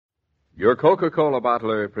Your Coca-Cola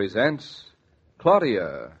bottler presents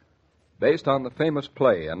Claudia, based on the famous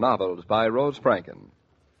play and novels by Rose Franken.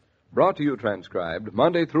 Brought to you transcribed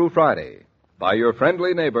Monday through Friday by your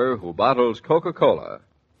friendly neighbor who bottles Coca-Cola.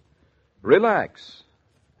 Relax,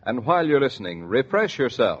 and while you're listening, refresh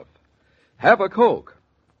yourself. Have a Coke.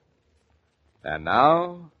 And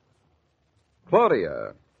now,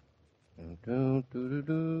 Claudia.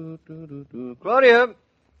 Claudia!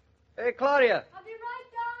 Hey, Claudia! I'll be right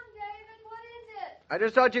down, David. What is it? I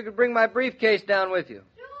just thought you could bring my briefcase down with you.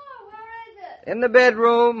 Sure, where is it? In the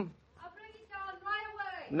bedroom. I'll bring it down right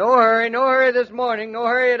away. No hurry this morning. No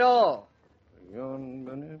hurry at all. Your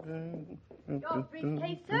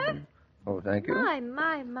briefcase, sir? Oh, thank you.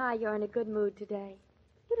 My, you're in a good mood today.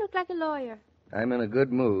 You look like a lawyer. I'm in a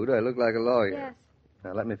good mood. I look like a lawyer. Yes.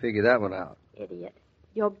 Now, let me figure that one out. Idiot.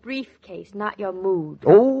 Your briefcase, not your mood.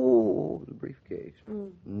 Oh, the briefcase.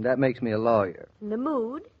 That makes me a lawyer. And the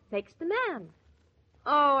mood makes the man.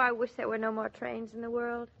 Oh, I wish there were no more trains in the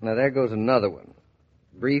world. Now, there goes another one.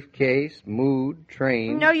 Briefcase, mood,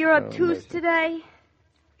 train. No, you're obtuse today.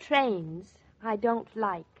 Trains, I don't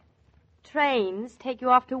like. Trains take you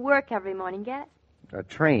off to work every morning, get it?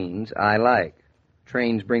 Trains, I like.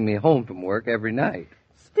 Trains bring me home from work every night.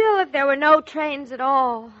 Still, if there were no trains at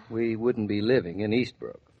all. We wouldn't be living in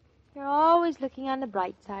Eastbrook. You're always looking on the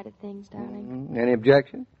bright side of things, darling. Any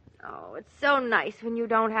objection? Oh, it's so nice when you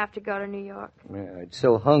don't have to go to New York. Yeah, it's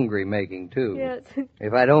so hungry making, too. Yes.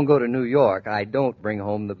 If I don't go to New York, I don't bring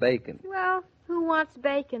home the bacon. Well, who wants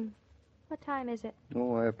bacon? What time is it?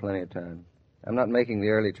 Oh, I have plenty of time. I'm not making the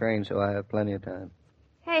early train, so I have plenty of time.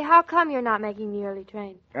 Hey, how come you're not making the early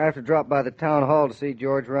train? I have to drop by the town hall to see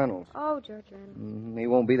George Reynolds. Oh, George Reynolds. He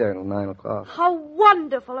won't be there till 9 o'clock. How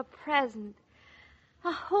wonderful a present.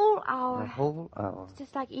 A whole hour. A whole hour. It's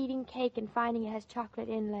just like eating cake and finding it has chocolate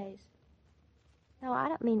inlays. No, I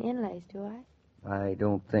don't mean inlays, do I? I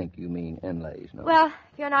don't think you mean inlays, no. Well,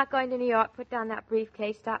 if you're not going to New York, put down that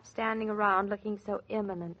briefcase. Stop standing around looking so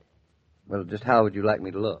imminent. Well, just how would you like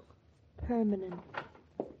me to look? Permanent.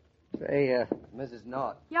 Say, Mrs.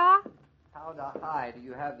 Knott. Yeah? How high do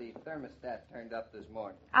you have the thermostat turned up this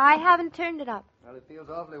morning? I haven't turned it up. Well, it feels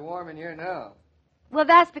awfully warm in here now. Well,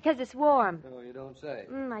 that's because it's warm. No, you don't say.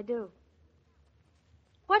 I do.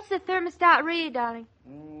 What's the thermostat read, darling?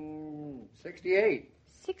 68.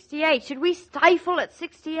 68. Should we stifle at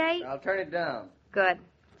 68? I'll turn it down. Good.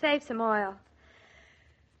 Save some oil.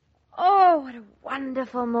 Oh, what a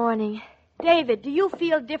wonderful morning. David, do you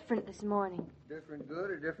feel different this morning? Different good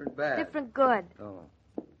or different bad? Different good. Oh.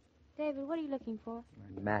 David, what are you looking for?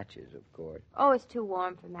 Matches, of course. Oh, it's too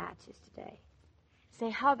warm for matches today. Say,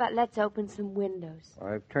 how about let's open some windows?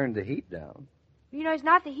 I've turned the heat down. You know, it's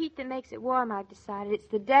not the heat that makes it warm, I've decided. It's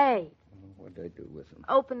the day. What'd I do with them?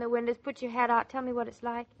 Open the windows, put your head out, tell me what it's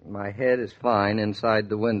like. My head is fine inside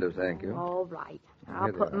the window, thank you. All right. I'll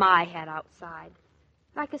Here they put are. my head outside.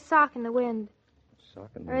 Like a sock in the wind. Sock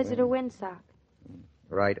in the Or is it a wind. windsock?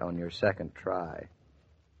 Right on your second try.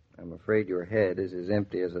 I'm afraid your head is as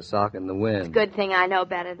empty as a sock in the wind. It's a good thing I know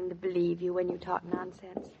better than to believe you when you talk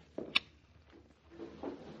nonsense.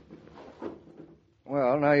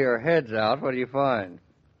 Well, now your head's out. What do you find?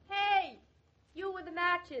 Hey, you with the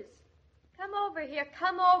matches. Come over here.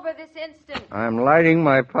 Come over this instant. I'm lighting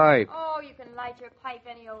my pipe. Oh, you can light your pipe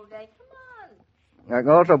any old day. Come on. I can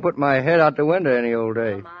also put my head out the window any old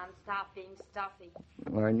day. Come on, stop being stuffy.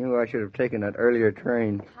 I knew I should have taken that earlier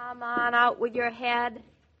train. Come on, out with your head.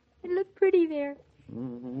 It looked pretty there.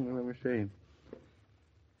 Let me see.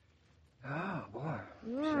 Oh, boy.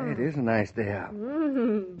 Say, it is a nice day out.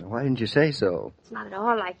 Why didn't you say so? It's not at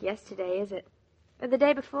all like yesterday, is it? Or the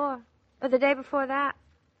day before. Or the day before that.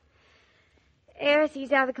 Air seems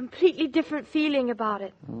to have a completely different feeling about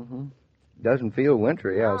it. Doesn't feel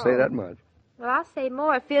wintry, I'll say No. that much. Well, I'll say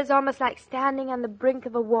more. It feels almost like standing on the brink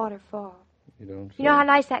of a waterfall. You don't say. You know how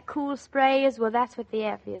nice that cool spray is? Well, that's what the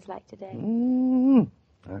air feels like today.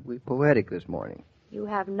 Aren't we poetic this morning? You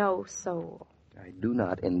have no soul. I do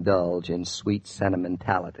not indulge in sweet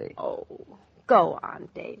sentimentality. Oh, go on,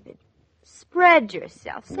 David. Spread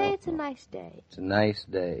yourself. Say No. it's a nice day. It's a nice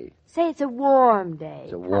day. Say it's a warm day.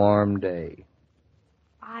 It's a warm day.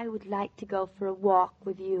 I would like to go for a walk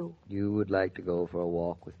with you. You would like to go for a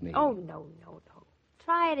walk with me. Oh, no.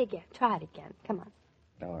 Try it again. Come on.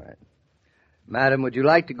 All right. Madam, would you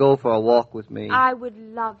like to go for a walk with me? I would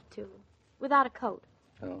love to. Without a coat.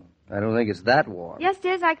 Oh, I don't think it's that warm. Yes, it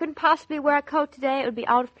is. I couldn't possibly wear a coat today. It would be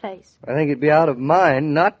out of place. I think it'd be out of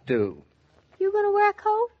mine not to. You going to wear a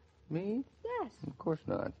coat? Me? Yes. Of course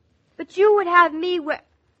not. But you would have me wear...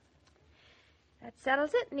 That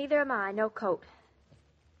settles it. Neither am I. No coat.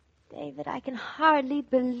 David, I can hardly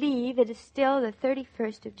believe it is still the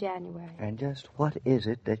 31st of January. And just what is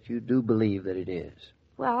it that you do believe that it is?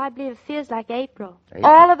 Well, I believe it feels like April. April?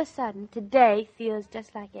 All of a sudden, today feels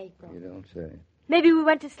just like April. You don't say. Maybe we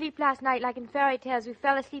went to sleep last night like in fairy tales. We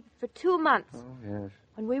fell asleep for 2 months. Oh, yes.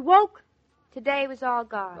 When we woke, today was all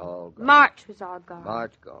gone. All gone. March was all gone.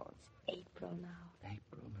 March gone. It's April now.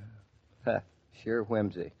 April now. Sheer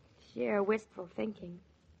whimsy. Sheer wistful thinking.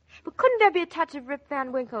 But couldn't there be a touch of Rip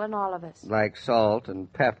Van Winkle in all of us? Like salt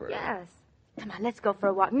and pepper. Yes. Come on, let's go for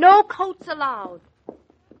a walk. No coats allowed.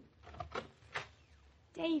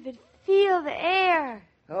 David, feel the air.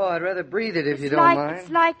 Oh, I'd rather breathe it if you don't mind.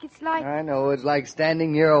 It's like... I know, it's like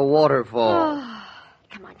standing near a waterfall. Oh,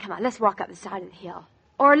 come on, let's walk up the side of the hill.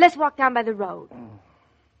 Or let's walk down by the road. Oh.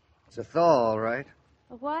 It's a thaw, all right.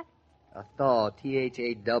 A what? A thaw,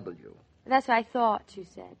 T-H-A-W. That's what I thought you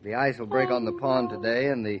said. The ice will break on the pond today,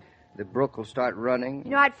 and the brook will start running.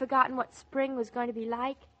 You know, I'd forgotten what spring was going to be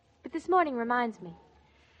like. But this morning reminds me.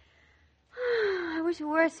 I wish it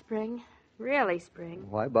were spring. Really spring.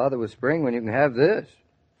 Why bother with spring when you can have this?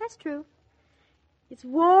 That's true. It's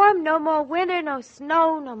warm, no more winter, no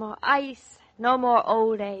snow, no more ice, no more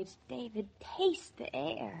old age. David, taste the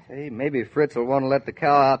air. Hey, maybe Fritz will want to let the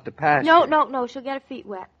cow out to pasture. No, she'll get her feet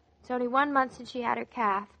wet. It's only 1 month since she had her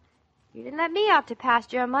calf. You didn't let me out to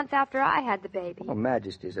pasture a month after I had the baby. Oh,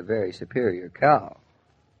 Majesty's a very superior cow.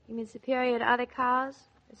 You mean superior to other cows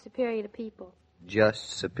or superior to people?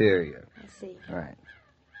 Just superior. I see. Right.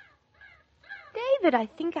 David, I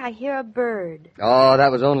think I hear a bird. Oh,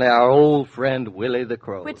 that was only our old friend Willie the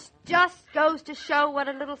Crow. Which just goes to show what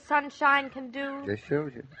a little sunshine can do. Just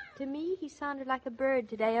shows you. To me, he sounded like a bird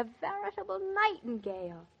today, a veritable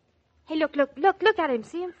nightingale. Hey, look at him.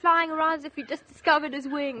 See him flying around as if he just discovered his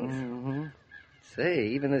wings. Mm-hmm. Say,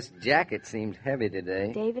 even this jacket seems heavy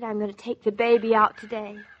today. David, I'm going to take the baby out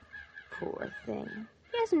today. Poor thing.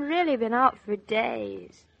 He hasn't really been out for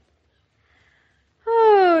days.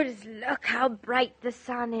 Oh, just look how bright the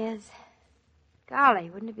sun is. Golly,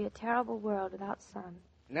 wouldn't it be a terrible world without sun?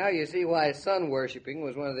 Now you see why sun worshipping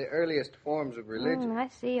was one of the earliest forms of religion. I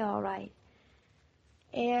see, all right.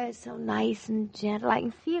 Air is so nice and gentle. I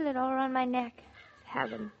can feel it all around my neck. It's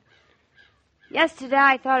heaven. Yesterday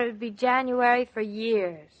I thought it would be January for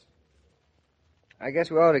years. I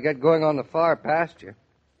guess we ought to get going on the far pasture.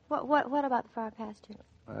 What about the far pasture?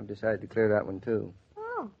 I've decided to clear that one, too.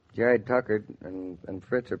 Oh. Jared Tucker and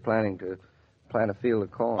Fritz are planning to plant a field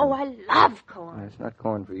of corn. Oh, I love corn. It's not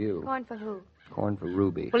corn for you. Corn for who? Corn for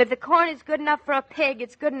Ruby. Well, if the corn is good enough for a pig,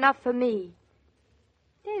 it's good enough for me.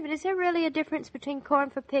 David, is there really a difference between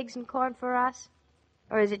corn for pigs and corn for us?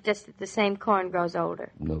 Or is it just that the same corn grows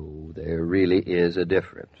older? No, there really is a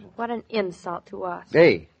difference. What an insult to us.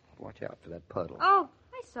 Hey, watch out for that puddle. Oh,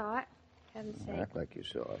 I saw it. Heaven's sake. Act like you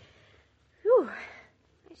saw it. Whew.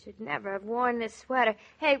 I should never have worn this sweater.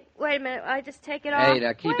 Hey, wait a minute. I just take it off. Hey,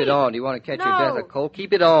 now keep it on. Do you want to catch your No. death of cold?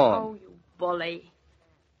 Keep it on. Oh, you bully.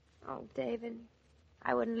 Oh, David,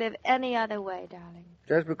 I wouldn't live any other way, darling.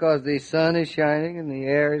 Just because the sun is shining and the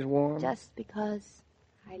air is warm? Just because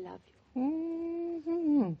I love you.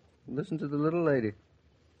 Mm-hmm. Listen to the little lady.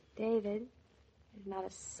 David, there's not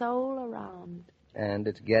a soul around. And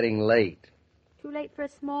it's getting late. Too late for a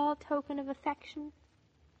small token of affection?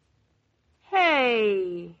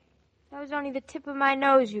 Hey, that was only the tip of my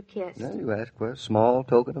nose you kissed. Now you ask for a small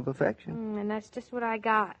token of affection. And that's just what I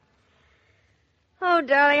got. Oh,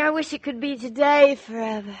 darling, I wish it could be today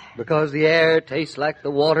forever. Because the air tastes like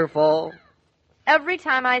the waterfall? Every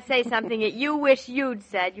time I say something that you wish you'd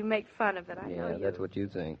said, you make fun of it. I know Yeah, you. that's what you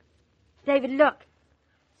think. David, look.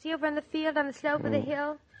 See over in the field on the slope of the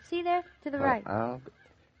hill? See there? To the right.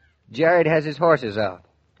 Jared has his horses out.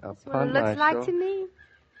 That's what it looks like to me.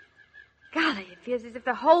 Golly, it feels as if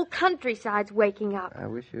the whole countryside's waking up. I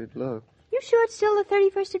wish you'd look. You sure it's still the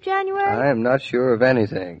 31st of January? I am not sure of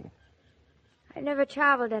anything. I've never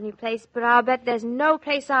traveled any place, but I'll bet there's no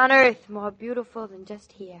place on earth more beautiful than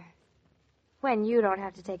just here. When you don't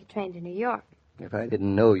have to take a train to New York. If I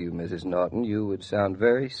didn't know you, Mrs. Norton, you would sound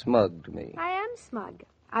very smug to me. I am smug.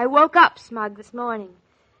 I woke up smug this morning.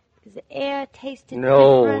 Because the air tasted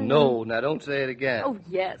different. No. Now, don't say it again. Oh,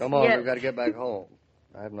 yes. Come on, yes. we've got to get back home.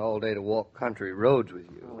 I have an all day to walk country roads with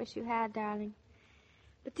you. I wish you had, darling.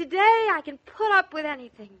 But today I can put up with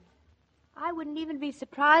anything. I wouldn't even be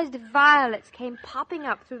surprised if violets came popping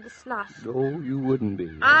up through the slush. No, you wouldn't be.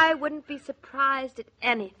 I wouldn't be surprised at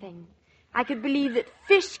anything. I could believe that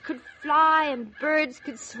fish could fly and birds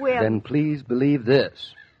could swim. Then please believe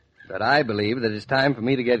this, that I believe that it's time for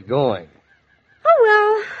me to get going. Oh,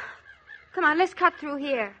 well. Come on, let's cut through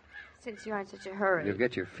here, since you're in such a hurry. You'll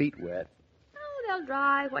get your feet wet. Oh, Oh, they'll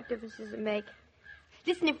dry. What difference does it make?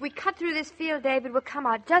 Listen, if we cut through this field, David, we'll come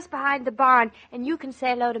out just behind the barn, and you can say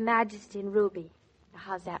hello to Majesty and Ruby. Now,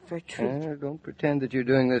 how's that for a treat? Don't pretend that you're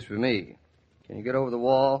doing this for me. Can you get over the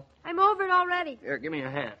wall? I'm over it already. Here, give me a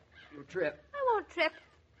hand. You'll trip. I won't trip.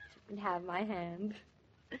 You can have my hand.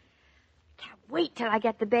 Can't wait till I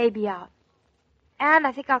get the baby out. And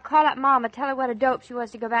I think I'll call up Mama, tell her what a dope she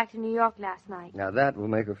was to go back to New York last night. Now, that will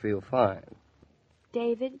make her feel fine.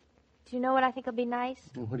 David, do you know what I think will be nice?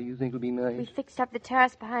 What do you think will be nice? We fixed up the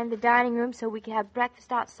terrace behind the dining room so we can have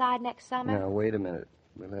breakfast outside next summer. Now, wait a minute.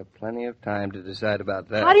 We'll have plenty of time to decide about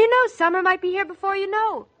that. How do you know? Summer might be here before you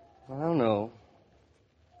know. Well, I don't know.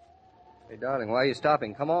 Hey, darling, why are you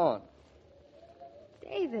stopping? Come on.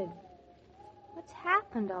 David, what's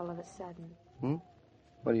happened all of a sudden?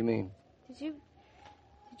 What do you mean? Did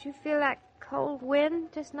you feel that cold wind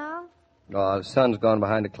just now? Oh, the sun's gone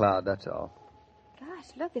behind a cloud, that's all. Gosh,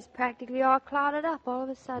 look, it's practically all clouded up all of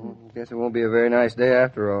a sudden. Guess it won't be a very nice day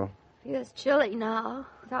after all. Feels chilly now,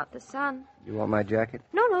 without the sun. You want my jacket?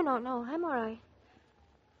 No, I'm all right.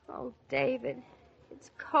 Oh, David,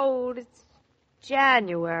 it's cold. It's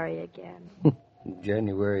January again.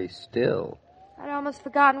 January still. I'd almost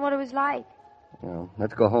forgotten what it was like. Well,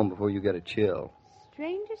 let's go home before you get a chill.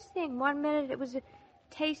 Strangest thing. 1 minute it was a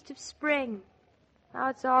taste of spring. Now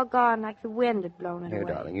it's all gone like the wind had blown it away. Here,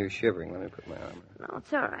 darling, you're shivering. Let me put my arm around. No,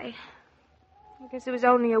 it's all right. I guess it was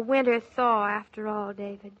only a winter thaw after all,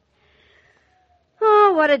 David.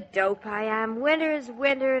 Oh, what a dope I am. Winter is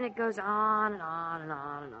winter, and it goes on and on and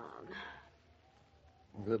on and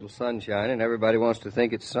on. A little sunshine, and everybody wants to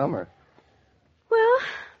think it's summer. Well,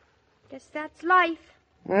 guess that's life.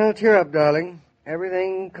 Well, cheer up, darling.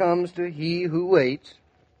 Everything comes to he who waits.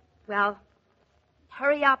 Well,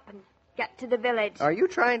 hurry up and get to the village. Are you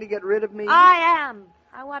trying to get rid of me? I am.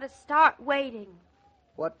 I want to start waiting.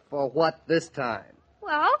 What for what this time?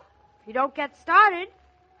 Well, if you don't get started,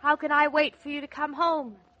 how can I wait for you to come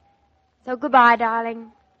home? So goodbye,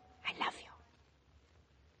 darling. I love you.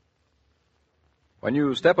 When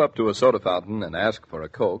you step up to a soda fountain and ask for a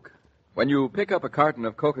Coke, when you pick up a carton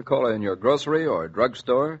of Coca-Cola in your grocery or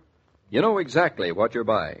drugstore, you know exactly what you're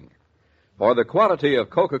buying. For the quality of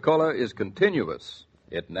Coca-Cola is continuous.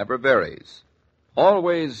 It never varies.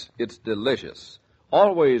 Always it's delicious.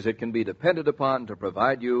 Always it can be depended upon to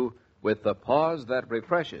provide you with the pause that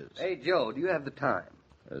refreshes. Hey, Joe, do you have the time?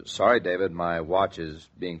 Sorry, David, my watch is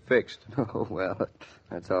being fixed. Oh, well,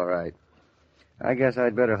 that's all right. I guess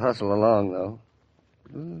I'd better hustle along, though.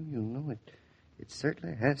 Ooh, you know, it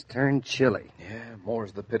certainly has turned chilly. Yeah,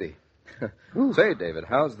 more's the pity. Say, David,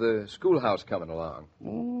 how's the schoolhouse coming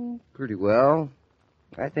along? Pretty well.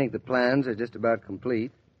 I think the plans are just about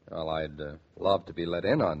complete. Well, I'd love to be let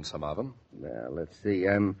in on some of them. Well, let's see.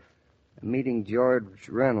 I'm meeting George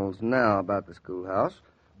Reynolds now about the schoolhouse.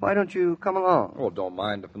 Why don't you come along? Oh, don't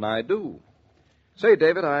mind if I do. Say,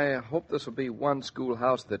 David, I hope this will be one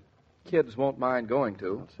schoolhouse that kids won't mind going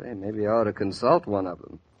to. I'll say, maybe I ought to consult one of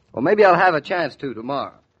them. Or maybe I'll have a chance to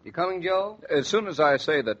tomorrow. You coming, Joe? As soon as I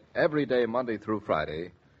say that every day, Monday through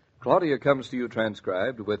Friday, Claudia comes to you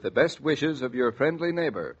transcribed with the best wishes of your friendly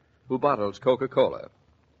neighbor who bottles Coca-Cola.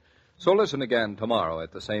 So listen again tomorrow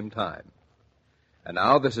at the same time. And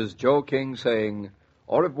now this is Joe King saying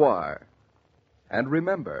au revoir. And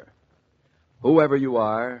remember, whoever you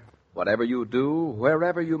are, whatever you do,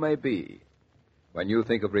 wherever you may be, when you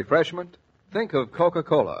think of refreshment, think of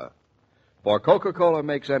Coca-Cola. For Coca-Cola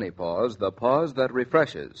makes any pause the pause that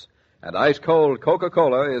refreshes, and ice-cold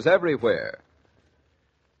Coca-Cola is everywhere.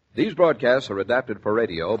 These broadcasts are adapted for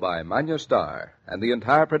radio by Manya Starr, and the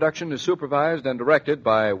entire production is supervised and directed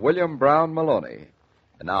by William Brown Maloney.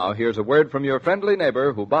 And now, here's a word from your friendly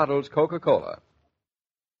neighbor who bottles Coca-Cola.